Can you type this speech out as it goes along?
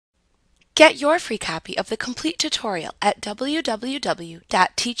Get your free copy of the complete tutorial at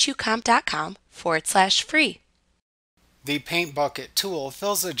www.teachucomp.com/free. The Paint Bucket tool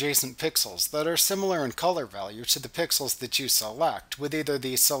fills adjacent pixels that are similar in color value to the pixels that you select with either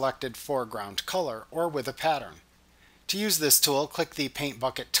the selected foreground color or with a pattern. To use this tool, click the Paint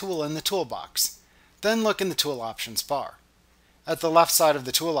Bucket tool in the toolbox. Then look in the Tool Options bar. At the left side of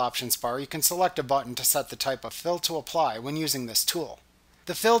the Tool Options bar, you can select a button to set the type of fill to apply when using this tool.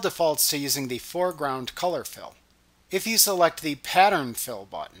 The fill defaults to using the foreground color fill. If you select the Pattern Fill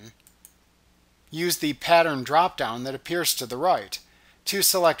button, use the pattern drop-down that appears to the right to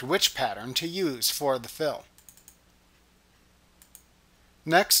select which pattern to use for the fill.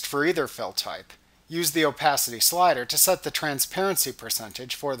 Next, for either fill type, use the opacity slider to set the transparency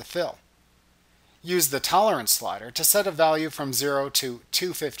percentage for the fill. Use the tolerance slider to set a value from 0 to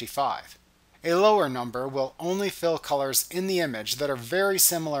 255. A lower number will only fill colors in the image that are very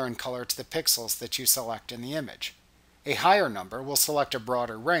similar in color to the pixels that you select in the image. A higher number will select a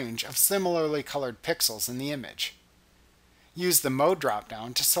broader range of similarly colored pixels in the image. Use the Mode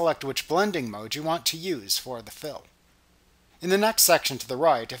drop-down to select which blending mode you want to use for the fill. In the next section to the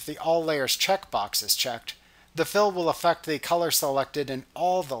right, if the All Layers checkbox is checked, the fill will affect the color selected in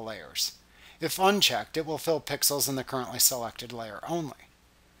all the layers. If unchecked, it will fill pixels in the currently selected layer only.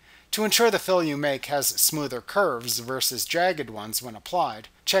 To ensure the fill you make has smoother curves versus jagged ones when applied,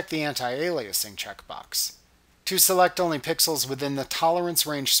 check the Anti-Aliasing checkbox. To select only pixels within the tolerance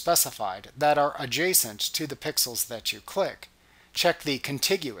range specified that are adjacent to the pixels that you click, check the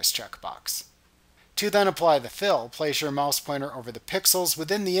Contiguous checkbox. To then apply the fill, place your mouse pointer over the pixels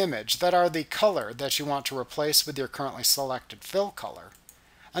within the image that are the color that you want to replace with your currently selected fill color,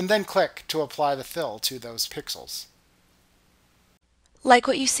 and then click to apply the fill to those pixels. Like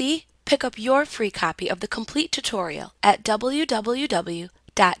what you see? Pick up your free copy of the complete tutorial at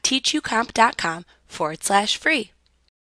www.teachucomp.com/free.